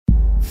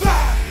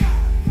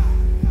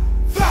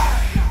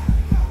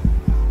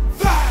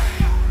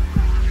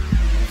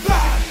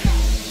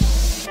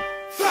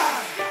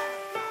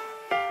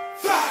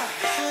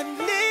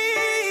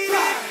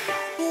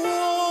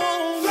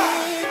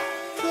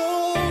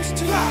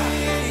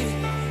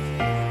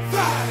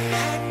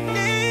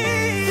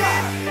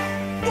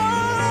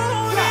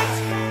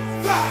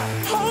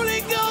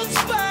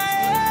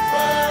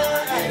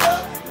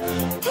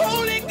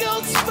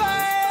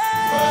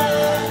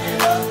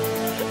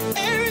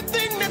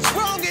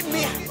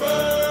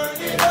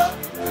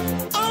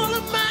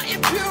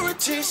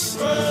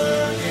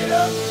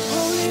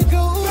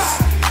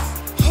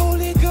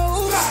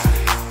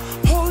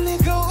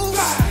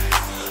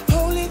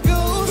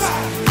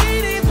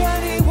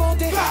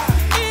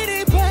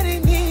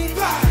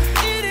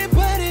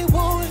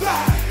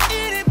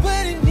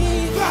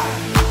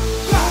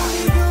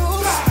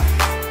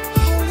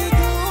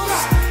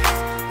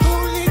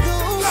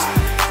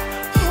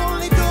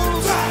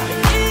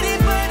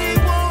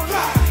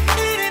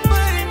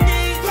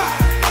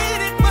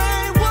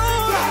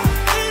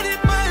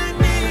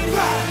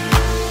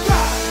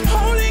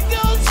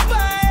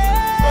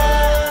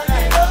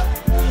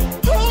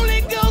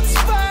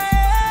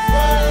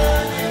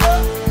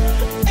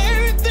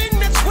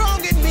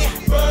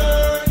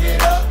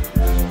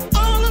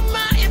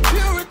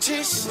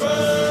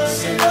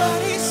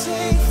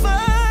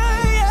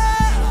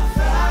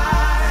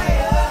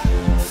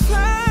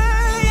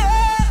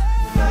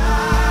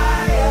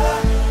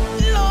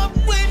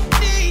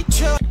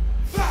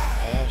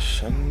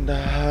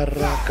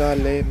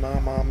Rakale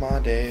mama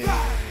made.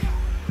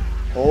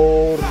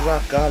 Oh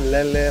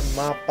rakalele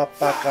ma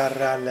papa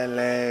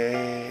karalele.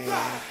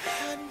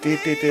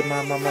 Titi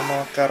mama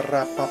mama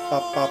kara papa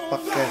papa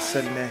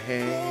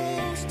kesenehe.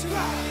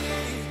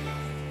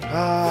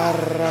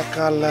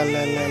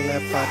 Rakalele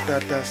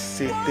patata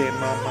siti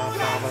mama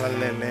mama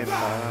lele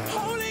pa.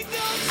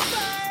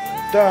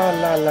 Da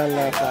la la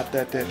la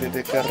patata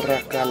de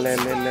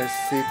karakalele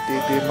siti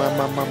di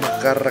mama mama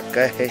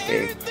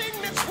karakahe.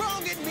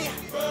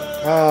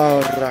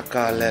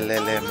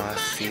 Rakalele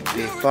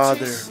masiti.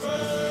 Father,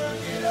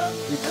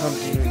 we come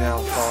to you now,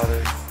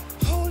 Father,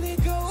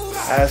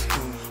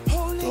 asking the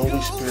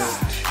Holy Spirit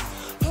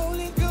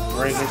to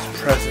bring His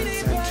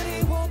presence into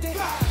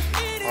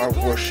our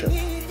worship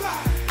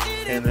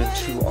and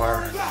into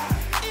our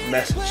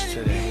message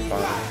today,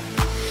 Father.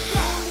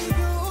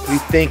 We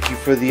thank you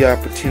for the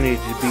opportunity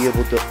to be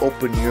able to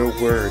open your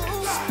word,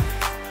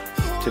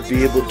 to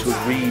be able to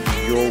read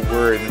your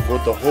word, and for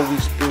the Holy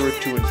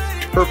Spirit to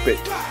interpret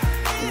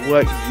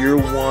what you're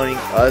wanting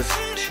us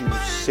to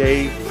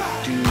say,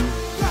 do,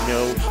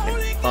 know,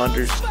 and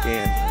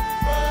understand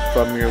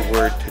from your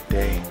word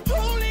today.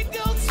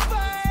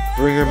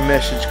 Bring your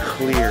message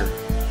clear,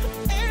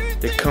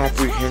 the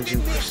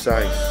comprehension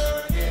precise.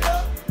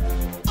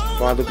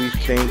 Father, we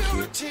thank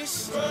you.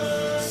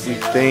 We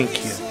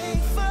thank you.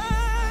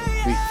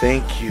 We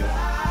thank you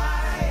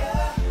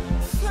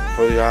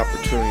for the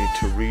opportunity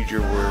to read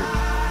your word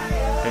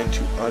and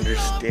to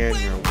understand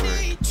your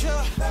word.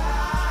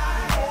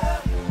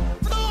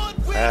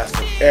 I ask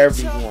that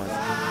everyone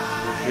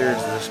who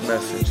hears this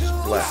message is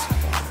blessed,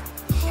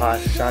 Father.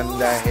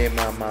 Hashanda he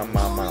mama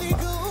mama mama.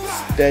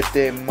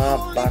 Tete ma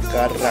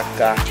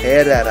bakaraka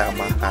herara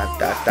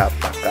mahatata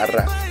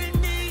bakara.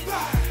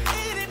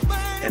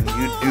 And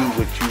you do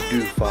what you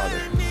do,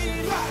 Father.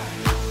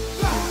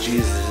 In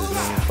Jesus'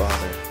 name,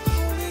 Father.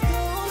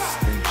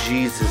 In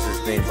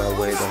Jesus' name, by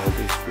way of the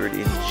Holy Spirit.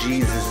 In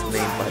Jesus'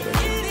 name, by the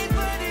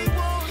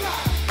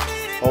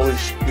Holy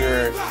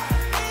Spirit.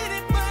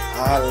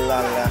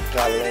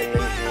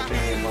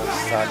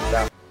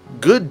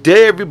 Good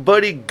day,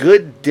 everybody.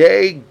 Good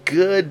day.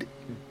 Good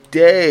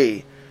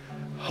day.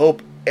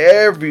 Hope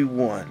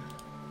everyone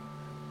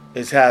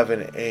is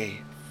having a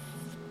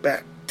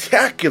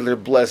spectacular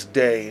blessed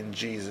day in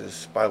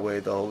Jesus by way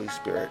of the Holy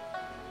Spirit.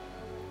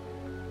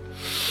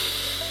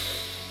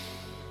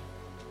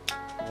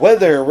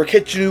 Whether we're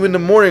catching you in the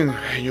morning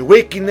and you're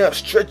waking up,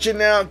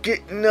 stretching out,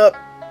 getting up,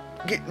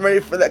 getting ready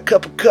for that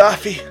cup of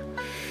coffee.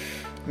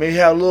 Maybe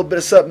have a little bit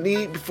of something to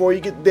eat before you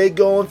get the day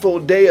going for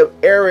a day of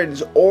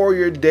errands or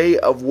your day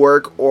of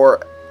work or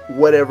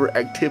whatever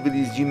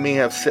activities you may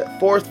have set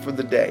forth for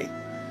the day.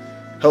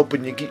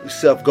 Helping you get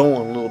yourself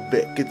going a little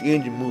bit, get the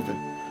engine moving.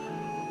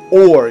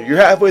 Or you're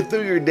halfway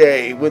through your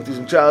day with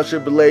some trials,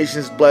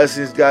 tribulations,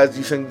 blessings, God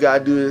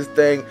do this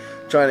thing,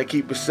 trying to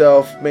keep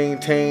yourself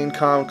maintained,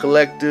 calm,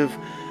 collective,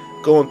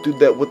 going through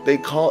that what they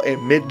call a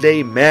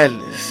midday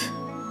madness.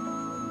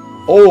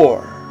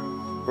 Or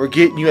we're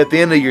getting you at the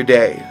end of your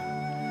day.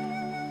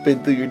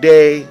 Been through your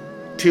day,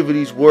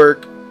 activities,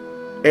 work,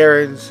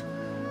 errands,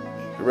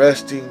 you're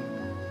resting,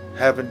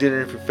 having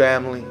dinner with your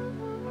family,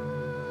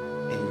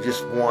 and you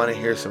just want to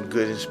hear some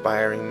good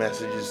inspiring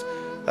messages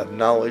of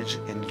knowledge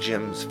and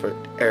gems for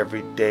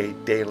everyday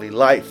daily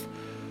life.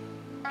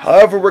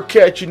 However we're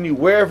catching you,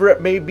 wherever it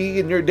may be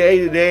in your day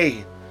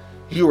today,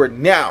 you are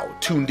now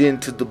tuned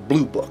into the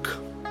Blue Book.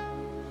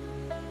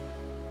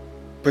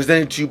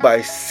 Presented to you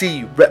by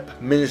C-Rep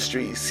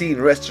Ministries,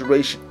 Seeing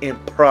Restoration in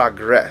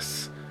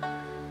Progress.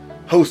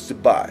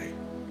 Hosted by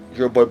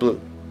your boy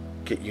Blue.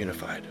 Get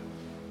unified.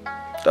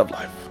 Love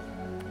life.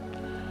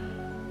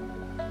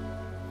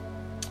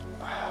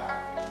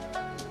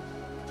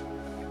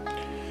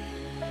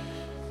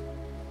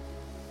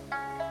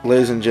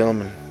 Ladies and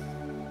gentlemen,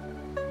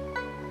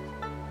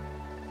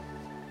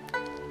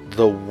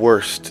 the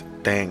worst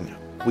thing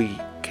we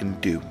can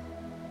do,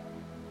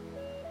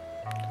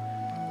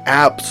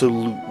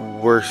 absolute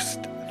worst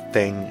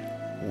thing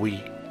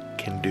we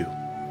can do,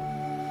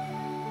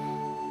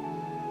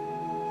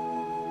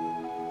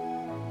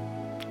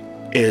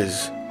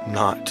 is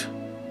not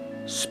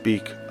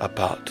speak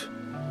about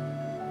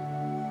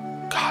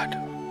God,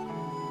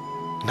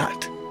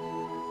 not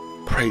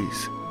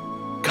praise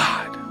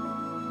God,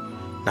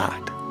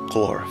 not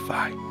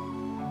glorify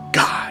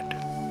God.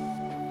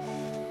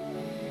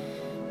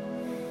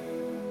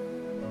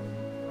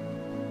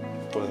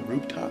 From the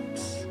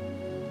rooftops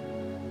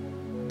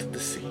to the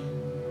sea,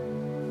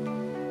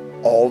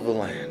 all the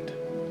land,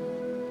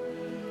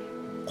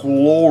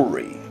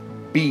 glory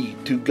be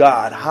to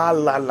God.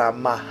 Halala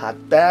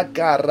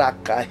mahataka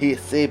raka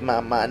hise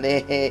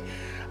mamanehe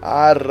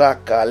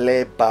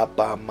arakale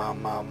papa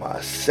mama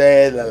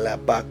la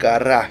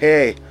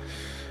bakarahe.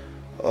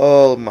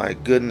 Oh my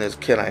goodness,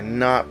 can I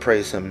not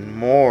praise him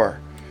more?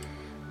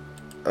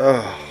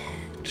 Oh,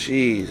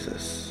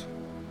 Jesus,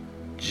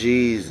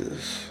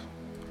 Jesus,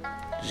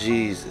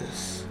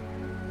 Jesus.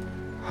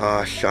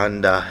 Ha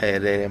shanda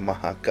here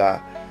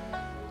mahaka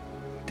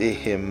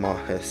dehe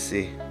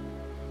mahesi.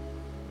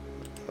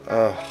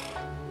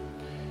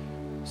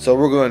 So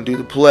we're going to do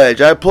the pledge.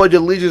 I pledge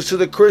allegiance to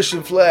the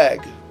Christian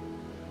flag,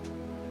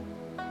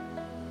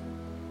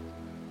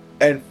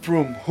 and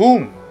from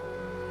whom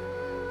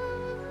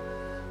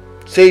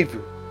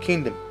Savior,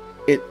 kingdom,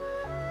 it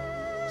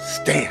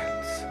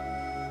stands.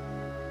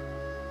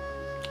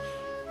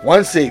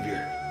 One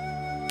Savior,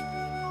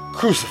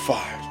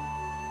 crucified,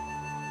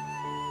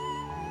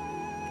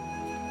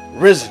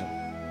 risen,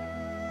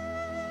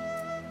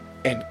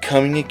 and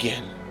coming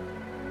again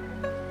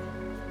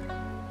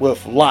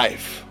with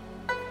life,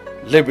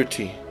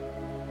 liberty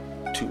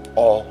to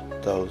all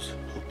those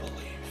who believe.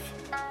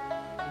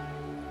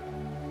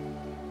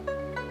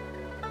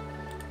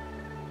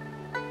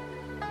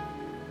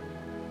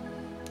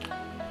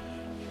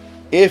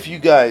 If you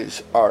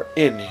guys are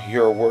in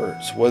your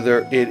words,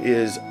 whether it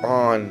is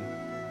on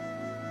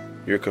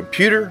your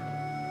computer,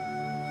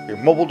 your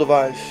mobile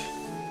device,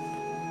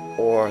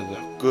 or the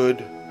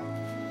good,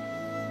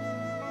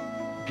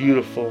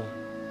 beautiful,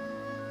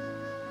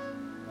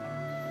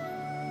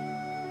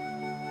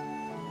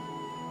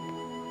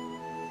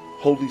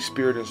 Holy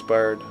Spirit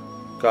inspired,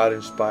 God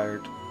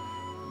inspired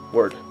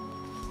word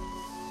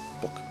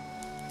book,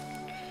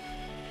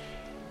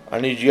 I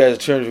need you guys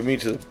to turn with me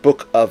to the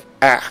book of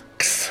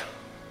Acts.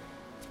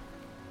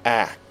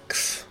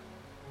 Acts.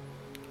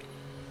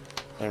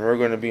 And we're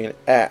going to be in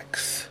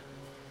Acts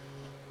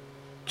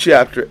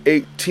chapter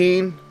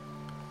 18,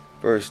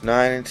 verse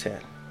 9 and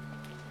 10.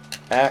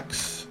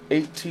 Acts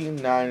 18,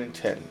 9 and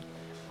 10.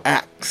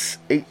 Acts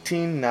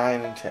 18,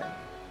 9 and 10.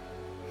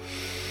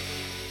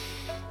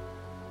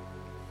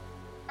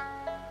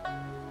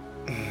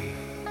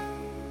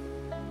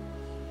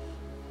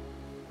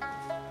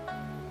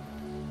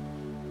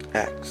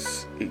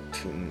 Acts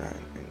 18, 9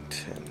 and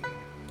 10.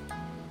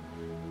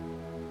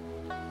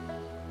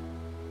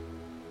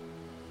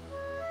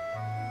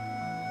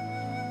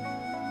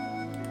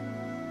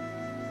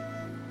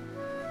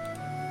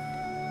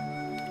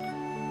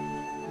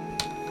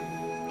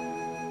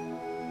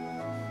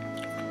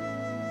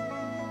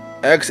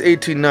 Acts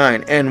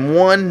 18:9. And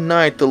one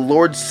night the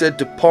Lord said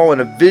to Paul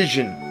in a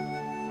vision,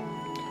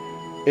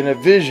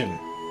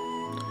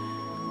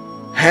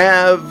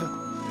 have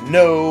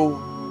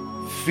no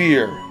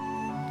fear.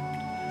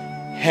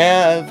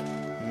 Have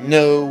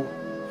no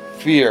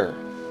fear.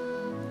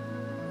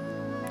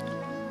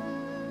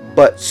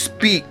 But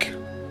speak.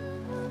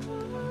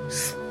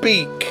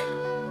 Speak.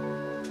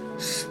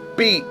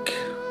 Speak.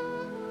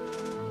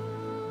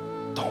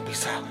 Don't be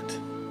silent.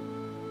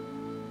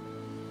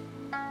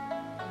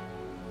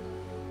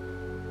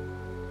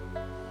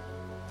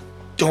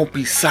 Don't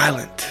be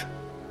silent.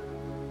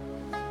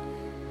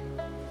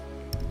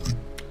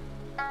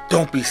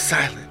 Don't be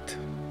silent.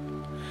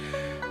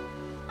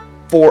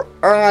 For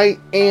I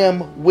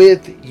am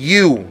with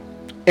you,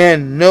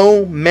 and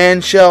no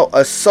man shall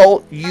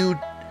assault you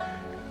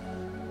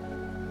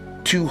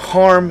to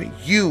harm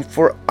you,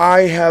 for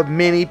I have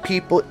many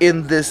people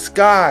in this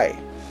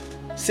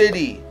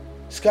city.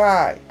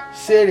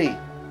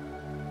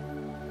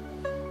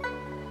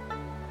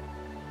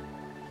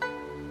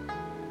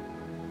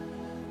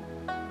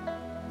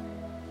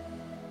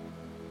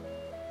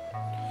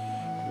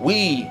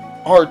 We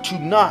are to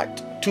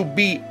not to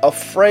be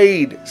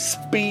afraid.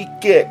 Speak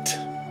it.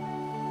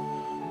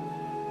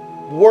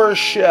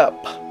 Worship.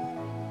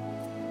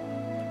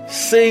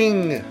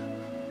 Sing.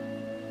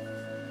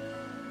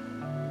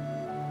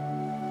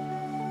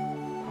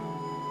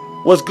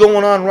 What's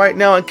going on right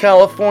now in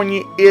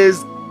California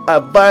is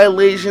a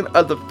violation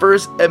of the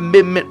First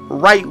Amendment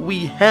right.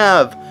 We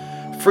have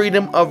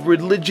freedom of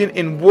religion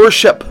and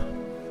worship.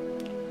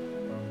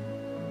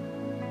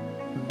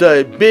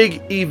 The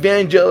big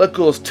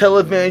evangelicals,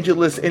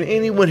 televangelists, and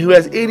anyone who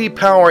has any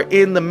power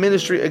in the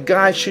ministry of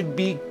God should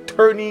be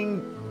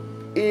turning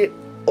it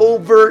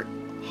over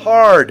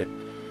hard.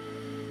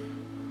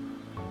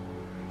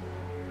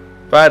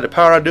 If I had the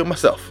power, I'd do it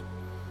myself.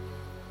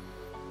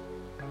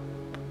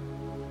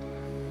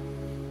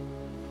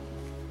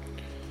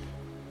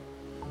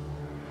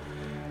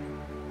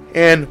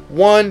 And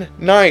one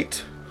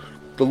night,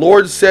 the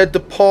Lord said to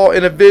Paul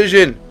in a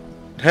vision,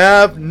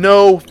 have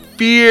no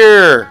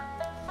fear.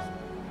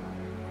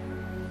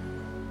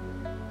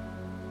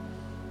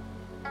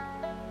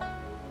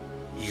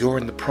 You're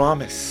in the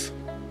promise.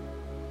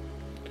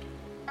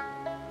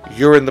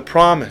 You're in the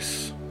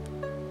promise.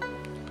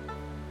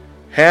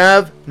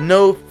 Have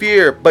no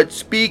fear, but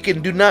speak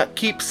and do not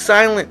keep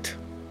silent.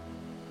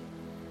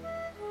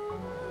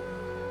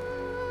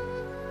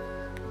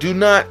 Do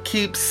not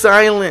keep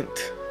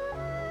silent.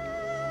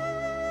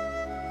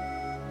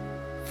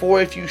 For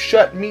if you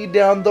shut me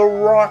down, the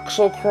rocks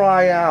will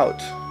cry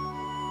out.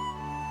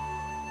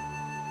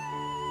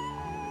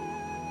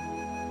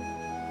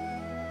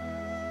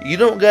 You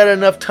don't got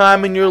enough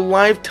time in your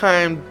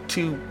lifetime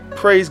to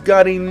praise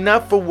God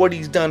enough for what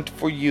He's done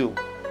for you.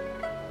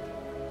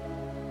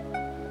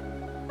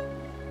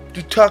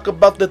 To talk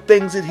about the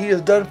things that He has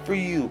done for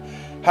you.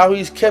 How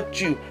He's kept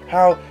you.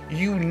 How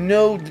you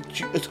know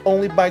that it's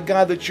only by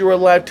God that you're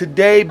alive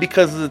today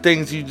because of the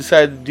things you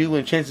decided to do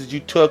and chances you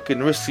took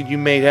and risks that you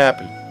made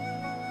happen.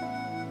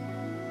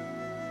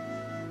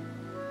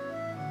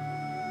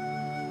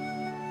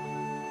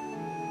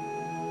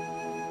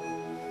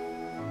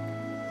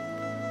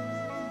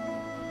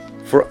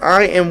 For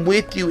I am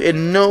with you,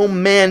 and no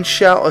man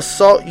shall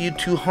assault you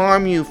to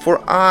harm you,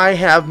 for I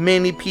have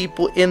many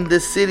people in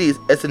this city.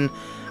 As in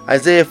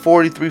Isaiah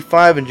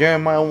 43:5 and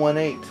Jeremiah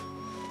 1:8.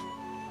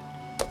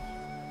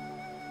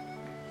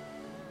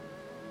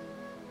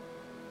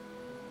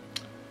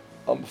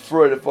 I'm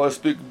afraid if I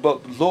speak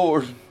about the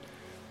Lord,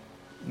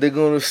 they're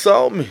going to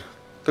assault me.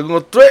 They're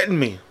going to threaten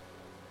me.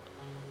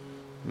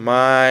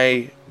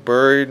 My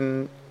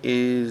burden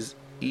is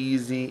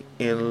easy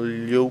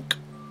and yoke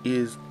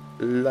is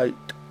light.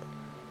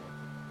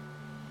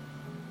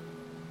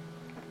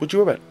 What you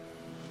worry about?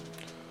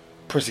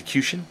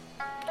 Persecution,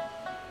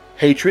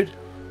 hatred,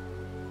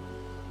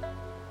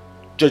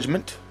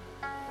 judgment,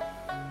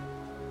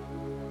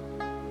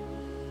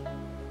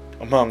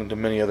 among the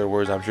many other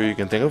words I'm sure you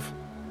can think of.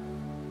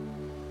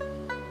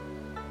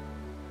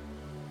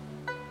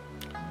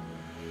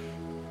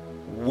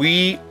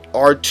 We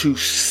are to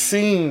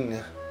sing,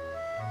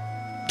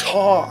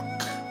 talk,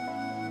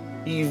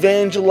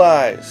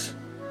 evangelize,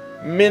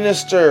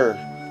 minister,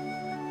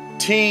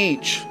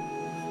 teach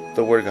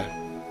the Word of God.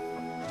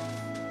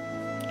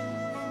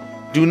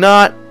 Do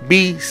not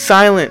be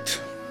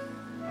silent.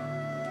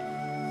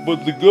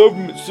 But the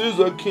government says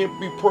I can't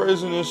be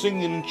praising and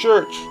singing in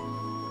church.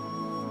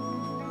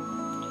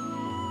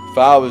 If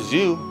I was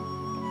you,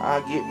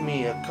 I'd get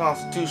me a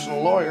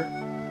constitutional lawyer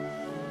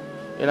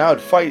and I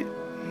would fight it.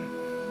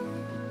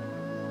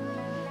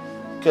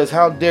 Because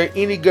how dare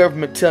any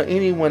government tell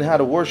anyone how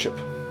to worship?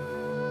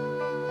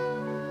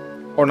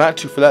 Or not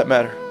to, for that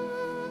matter.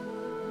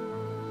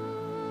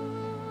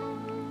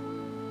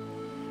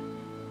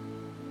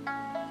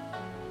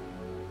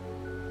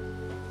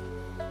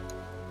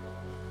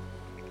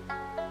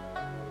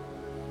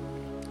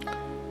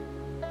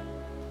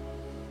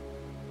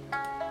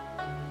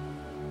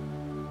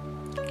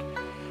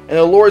 And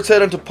the Lord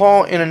said unto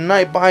Paul in a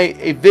night by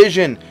a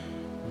vision,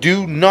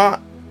 be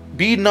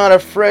not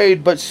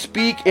afraid, but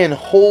speak and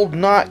hold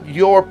not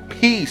your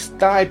peace,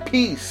 thy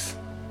peace.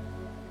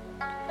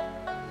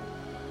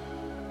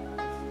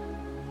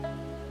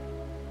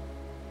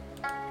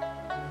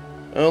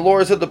 And the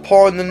Lord said to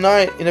Paul in the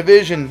night in a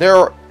vision,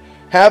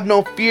 have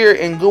no fear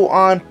and go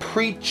on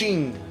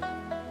preaching.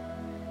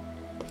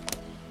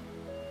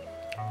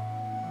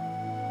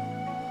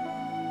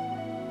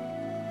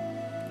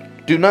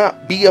 Do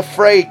not be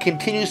afraid.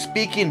 Continue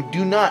speaking.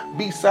 Do not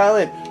be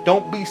silent.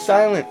 Don't be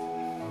silent.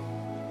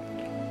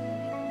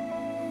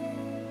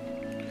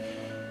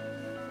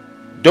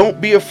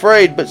 Don't be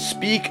afraid, but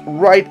speak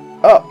right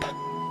up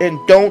and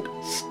don't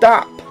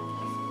stop.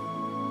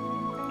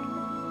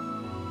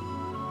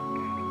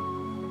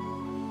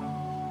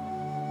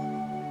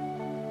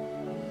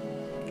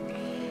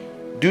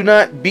 Do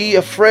not be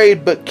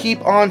afraid, but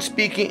keep on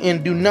speaking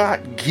and do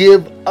not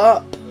give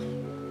up.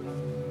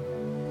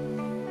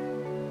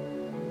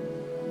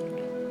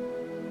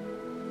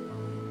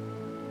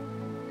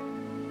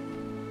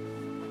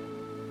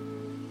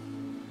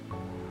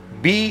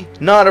 Be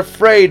not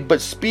afraid,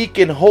 but speak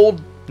and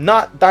hold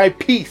not thy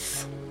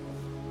peace.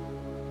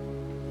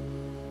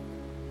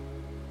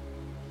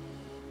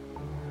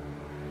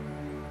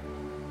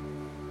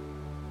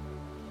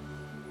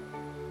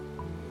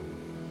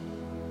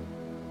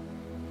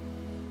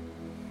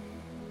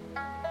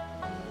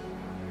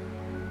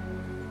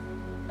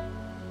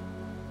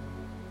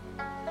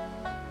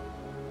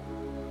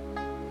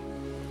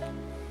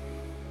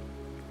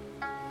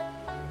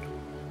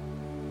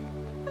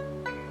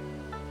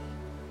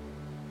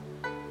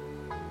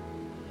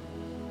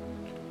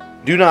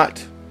 Do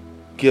not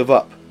give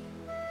up.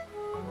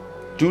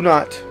 Do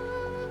not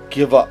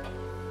give up.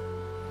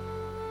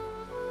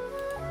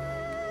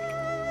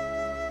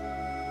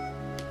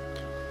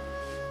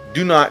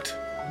 Do not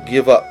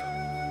give up.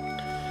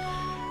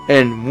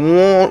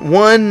 And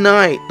one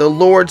night the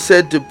Lord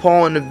said to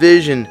Paul in a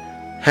vision,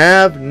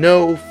 have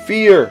no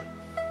fear.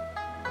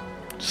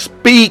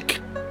 Speak,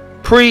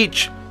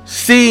 preach,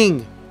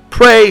 sing,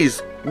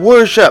 praise,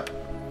 worship.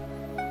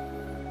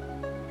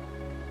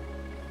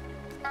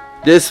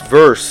 This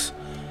verse,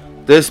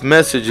 this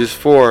message is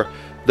for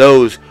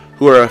those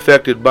who are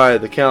affected by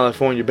the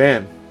California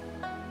ban.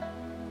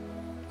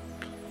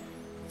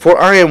 For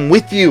I am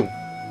with you.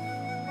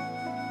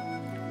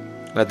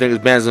 I think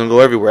this ban's going to go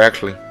everywhere,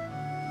 actually.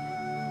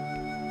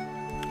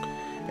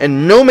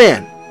 And no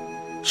man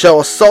shall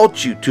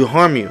assault you to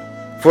harm you,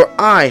 for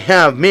I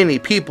have many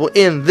people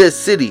in this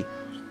city.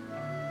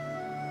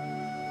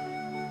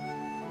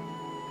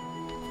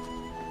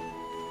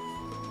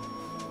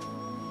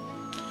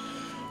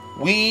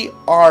 We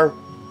are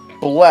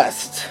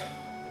blessed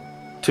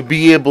to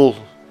be able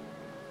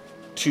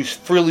to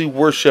freely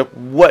worship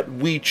what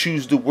we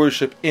choose to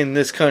worship in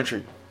this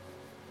country.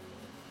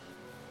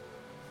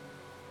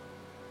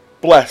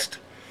 Blessed.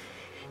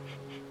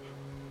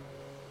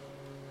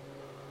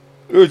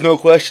 There's no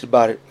question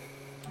about it.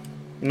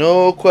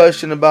 No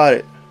question about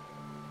it.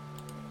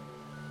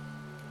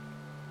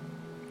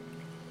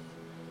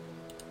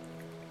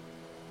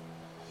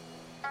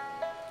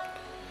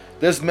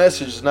 This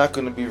message is not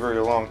going to be very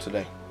long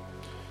today.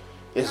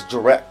 It's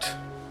direct.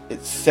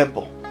 It's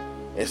simple.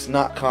 It's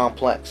not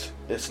complex.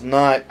 It's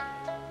not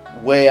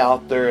way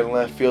out there in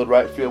left field,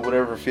 right field,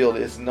 whatever field.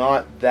 It's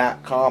not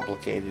that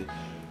complicated.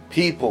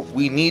 People,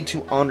 we need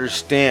to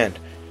understand.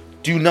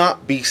 Do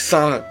not be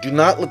silent. Do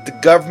not let the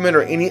government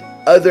or any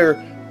other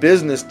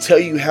business tell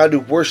you how to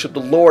worship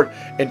the Lord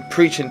and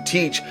preach and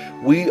teach.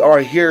 We are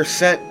here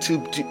sent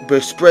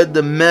to spread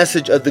the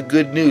message of the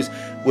good news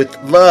with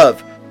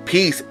love,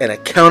 peace, and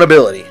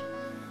accountability.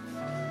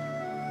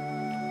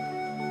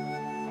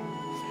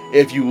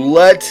 If you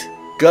let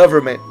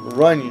government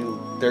run you,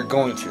 they're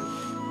going to.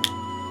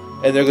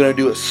 And they're going to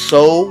do it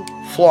so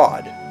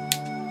flawed.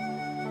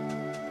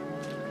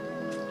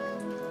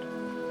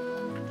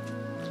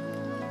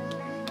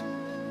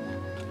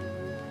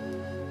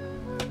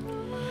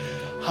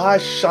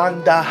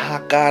 Hashanda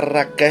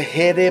hakaraka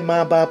here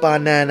mababa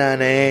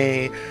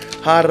nanane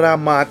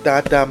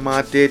haramata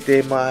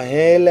tamatete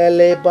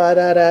mahelele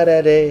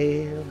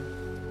bararare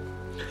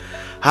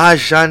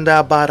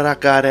Hashanda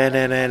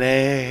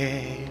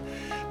barakarene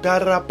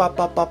Dara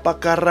papa papa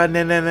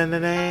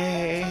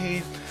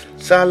karanene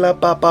Sala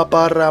papa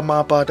para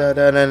mapada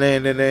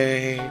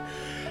nene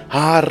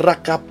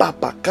Haraka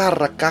papa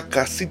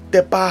karakaka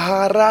site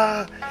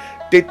pahara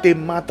Tete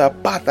mata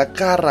pata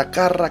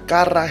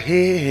kara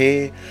he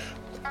he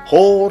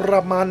ho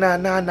ramana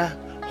nana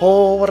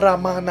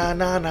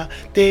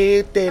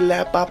tete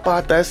la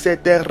papata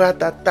sete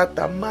rata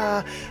tata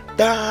ma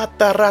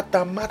tata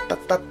rata mata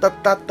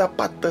tata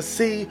pata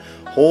si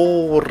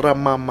ho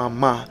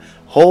ramama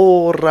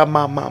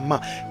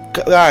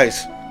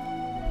guys,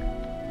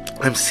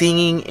 I'm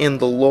singing in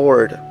the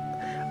Lord.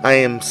 I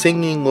am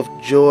singing with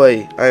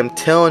joy. I am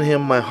telling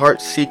him my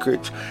heart's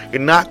secrets. You're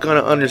not going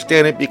to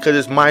understand it because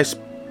it's my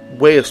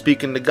way of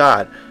speaking to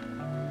God.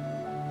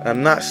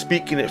 I'm not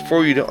speaking it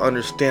for you to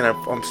understand.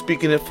 I'm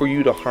speaking it for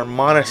you to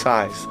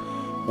harmonize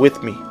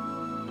with me.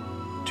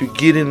 To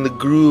get in the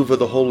groove of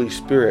the Holy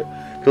Spirit.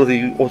 Because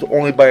it was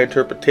only by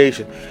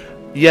interpretation.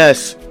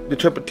 Yes,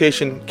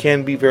 interpretation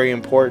can be very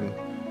important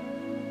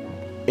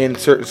in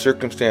certain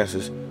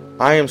circumstances.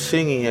 I am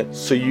singing it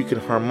so you can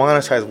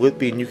harmonize with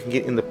me and you can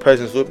get in the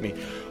presence with me.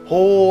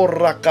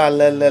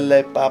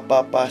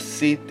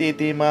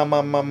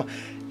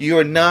 You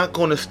are not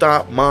going to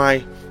stop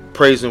my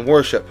praise and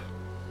worship.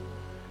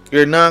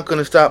 You're not going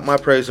to stop my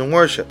praise and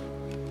worship.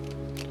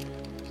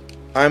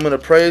 I'm going to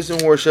praise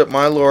and worship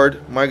my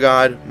Lord, my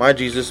God, my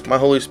Jesus, my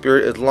Holy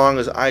Spirit as long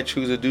as I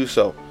choose to do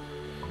so.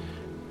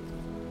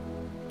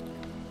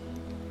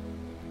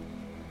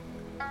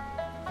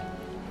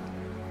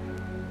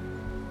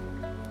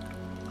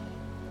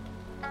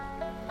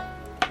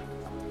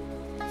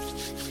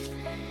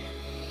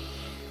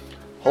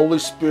 Holy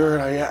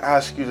Spirit, I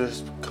ask you to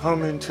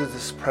come into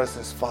this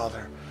presence,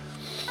 Father.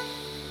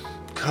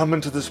 Come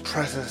into this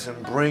presence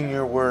and bring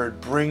your word,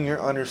 bring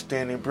your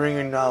understanding, bring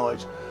your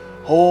knowledge.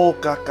 Oh,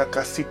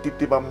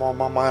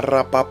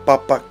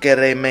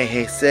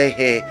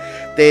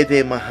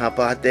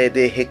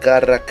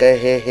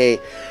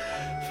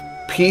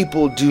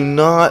 people, do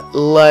not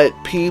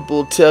let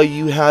people tell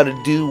you how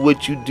to do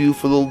what you do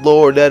for the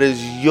Lord. That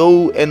is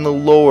you and the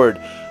Lord.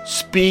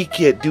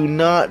 Speak it. Do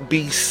not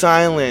be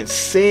silent.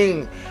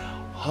 Sing.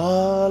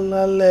 Oh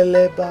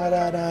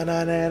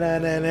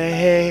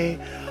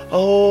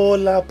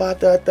la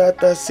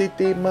patata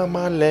city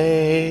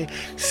mamale.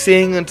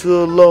 Sing unto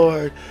the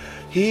Lord.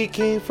 He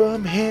came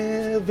from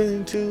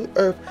heaven to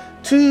earth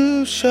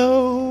to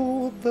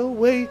show the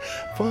way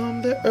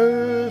from the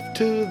earth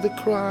to the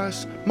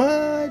cross.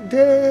 My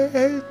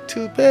debt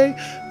to pay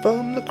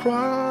from the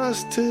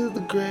cross to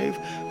the grave,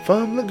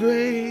 from the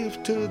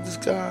grave to the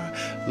sky.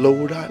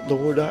 Lord, I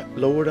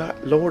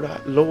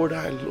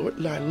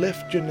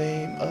lift your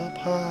name up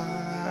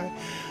high.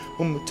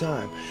 One more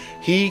time.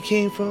 He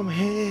came from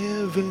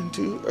heaven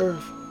to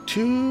earth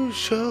to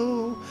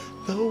show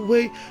the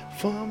way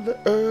from the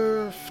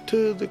earth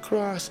to the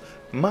cross.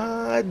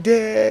 My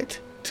debt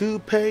to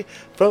pay,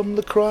 from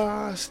the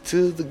cross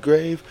to the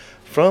grave,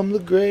 from the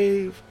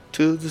grave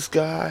to the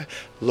sky.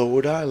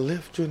 Lord, I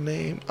lift your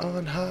name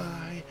on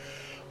high.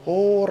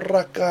 Oh,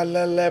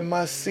 rakalele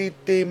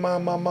masiti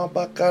mama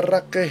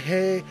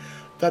mabakarakahe.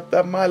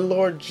 That my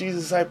Lord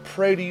Jesus, I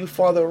pray to you,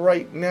 Father,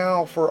 right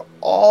now for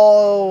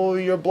all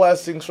your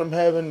blessings from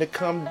heaven to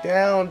come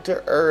down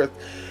to earth.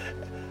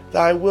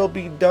 Thy will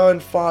be done,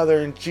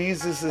 Father, in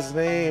Jesus'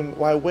 name,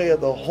 by way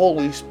of the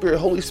Holy Spirit.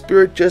 Holy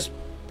Spirit, just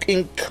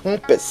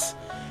encompass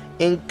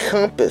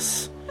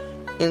this,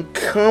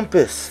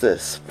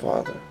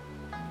 Father.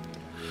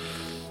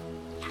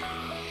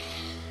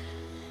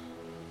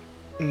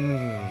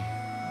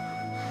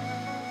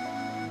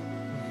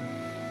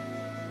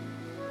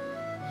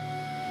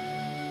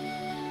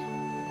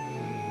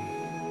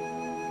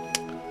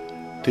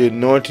 The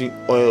anointing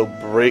oil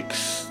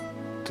breaks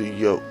the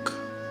yoke.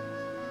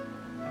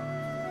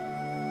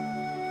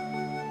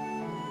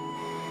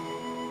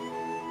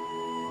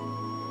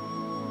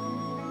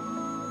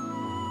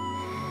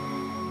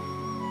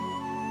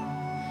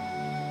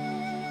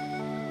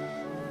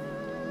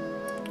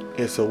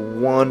 It's a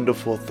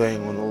wonderful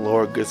thing when the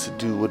Lord gets to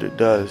do what it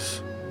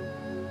does.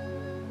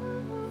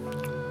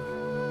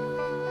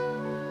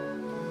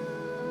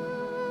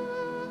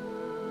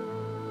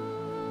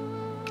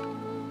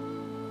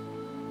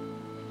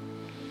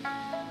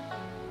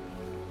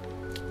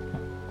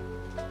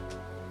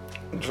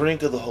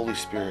 Drink of the Holy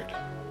Spirit.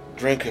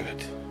 Drink of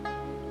it.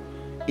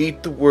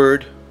 Eat the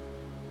Word.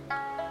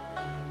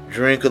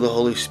 Drink of the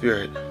Holy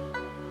Spirit.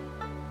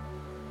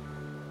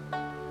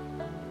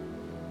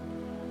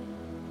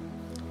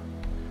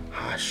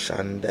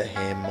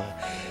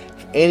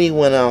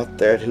 Anyone out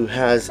there who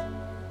has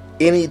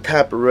any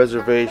type of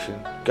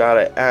reservation, God,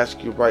 I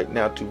ask you right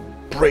now to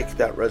break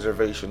that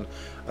reservation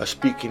of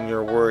speaking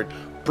your word.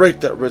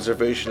 Break that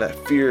reservation, that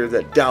fear,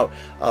 that doubt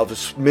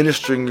of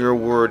ministering your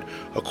word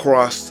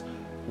across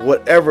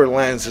whatever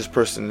lands this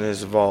person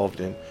is involved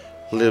in,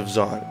 lives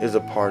on, is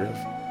a part of.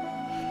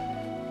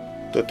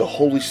 That the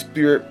Holy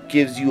Spirit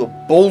gives you a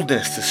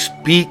boldness to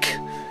speak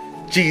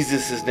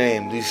Jesus'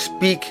 name, to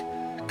speak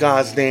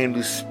God's name,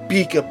 to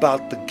speak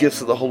about the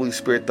gifts of the Holy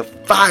Spirit, the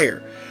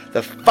fire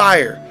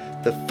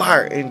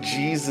in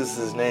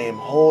Jesus' name.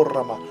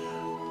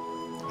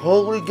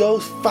 Holy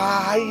Ghost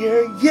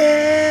fire,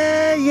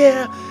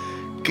 yeah.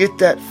 Get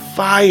that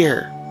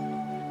fire,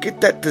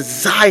 get that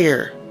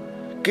desire,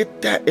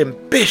 get that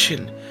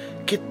ambition,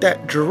 get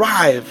that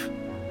drive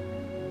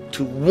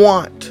to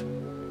want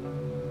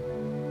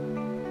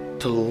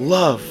to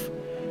love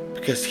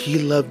because He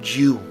loved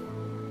you.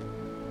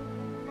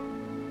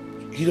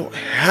 You don't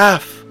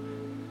have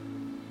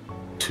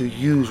to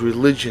use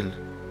religion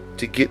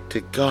to get to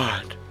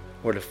God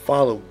or to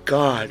follow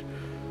God.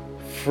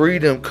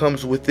 Freedom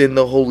comes within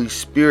the Holy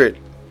Spirit.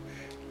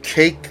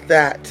 Take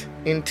that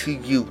into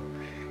you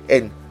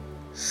and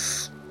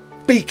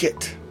speak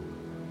it.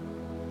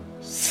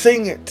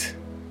 Sing it.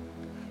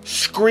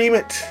 Scream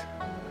it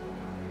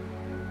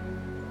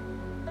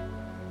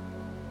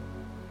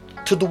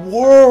to the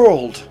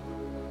world.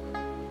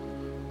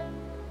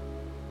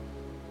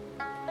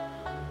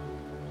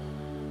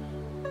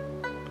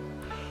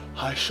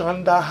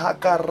 Hashanda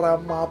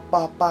hakarama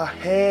papa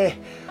he.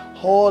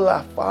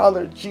 Hola,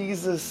 Father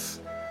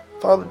Jesus,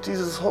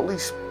 Holy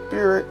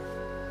Spirit.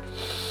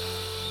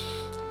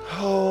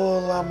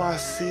 Hola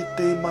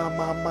masite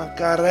mama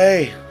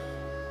makare.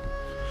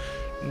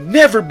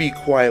 Never be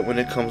quiet when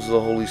it comes to the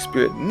Holy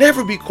Spirit.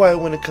 Never be quiet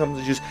when it comes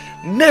to Jesus.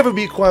 Never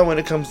be quiet when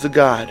it comes to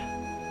God.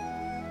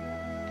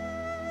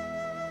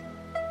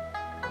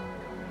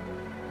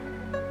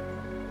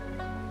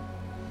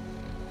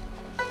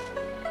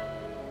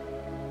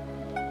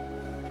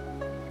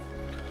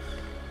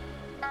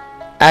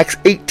 Acts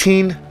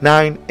 18,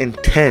 9, and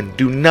 10.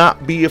 Do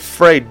not be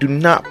afraid. Do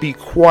not be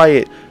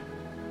quiet.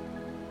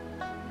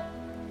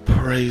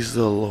 Praise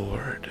the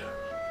Lord.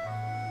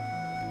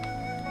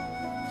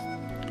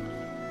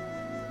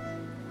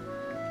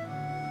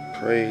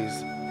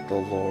 Praise the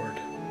Lord.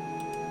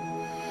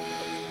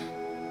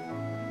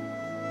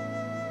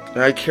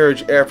 And I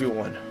encourage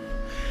everyone,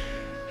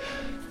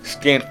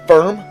 stand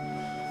firm.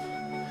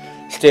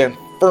 Stand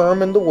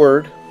firm in the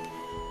Word.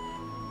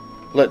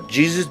 Let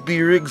Jesus be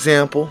your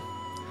example.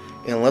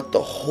 And let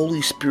the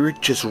Holy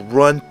Spirit just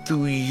run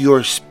through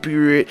your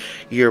spirit,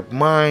 your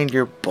mind,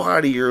 your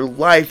body, your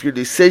life, your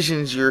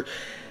decisions, your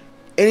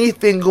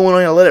anything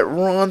going on. Let it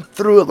run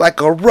through it like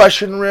a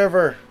rushing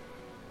river.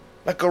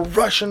 Like a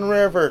rushing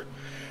river.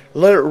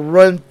 Let it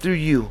run through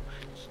you.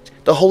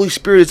 The Holy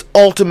Spirit is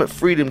ultimate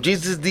freedom.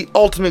 Jesus is the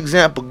ultimate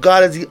example.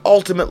 God is the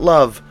ultimate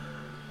love.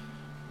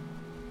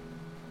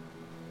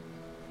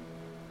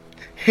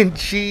 In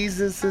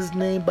Jesus'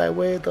 name, by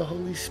way of the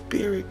Holy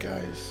Spirit,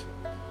 guys.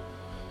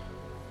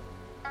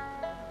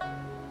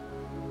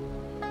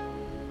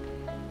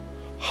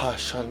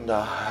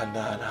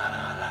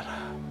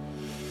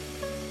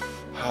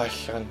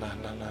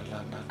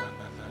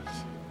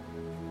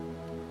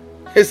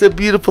 It's a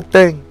beautiful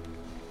thing.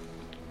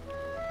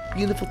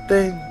 Beautiful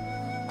thing.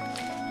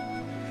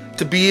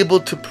 To be able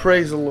to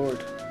praise the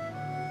Lord.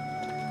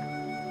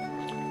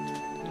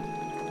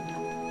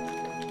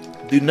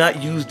 Do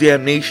not use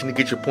damnation to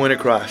get your point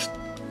across.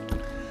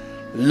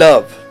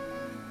 Love,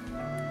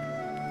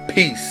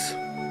 peace,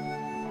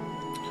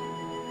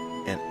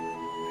 and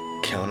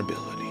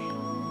accountability.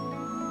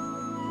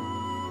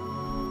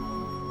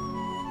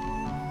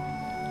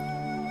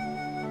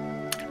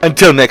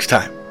 Until next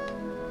time.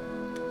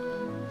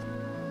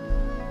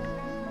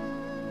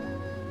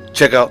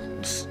 Check out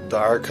the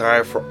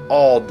archive for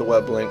all the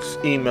web links,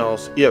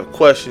 emails. You have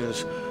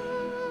questions,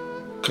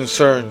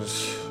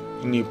 concerns,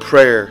 you need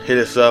prayer, hit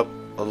us up.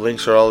 The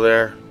links are all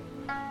there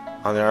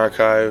on the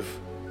archive.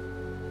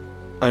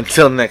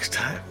 Until next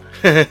time.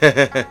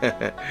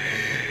 And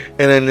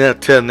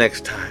until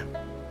next time.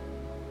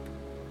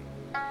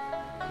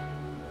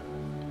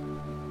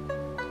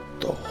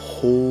 The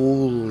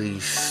Holy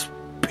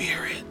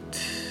Spirit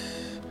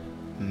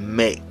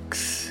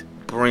makes,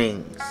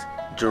 brings,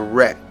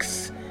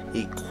 directs,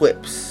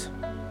 equips.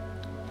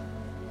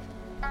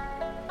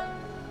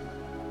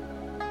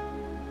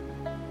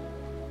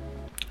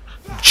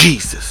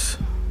 Jesus.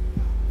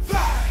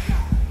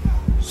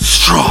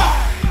 Strong.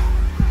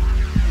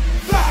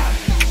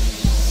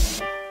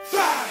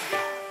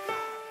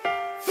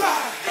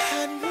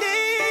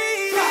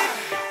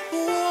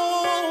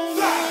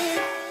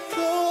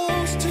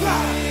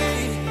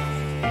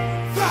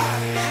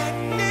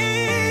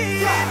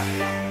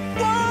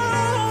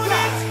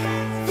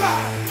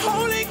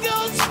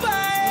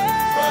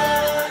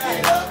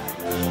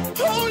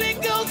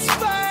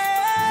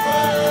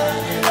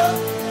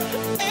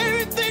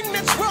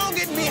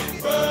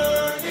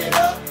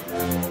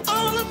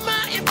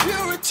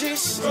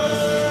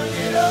 Burn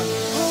it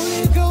up.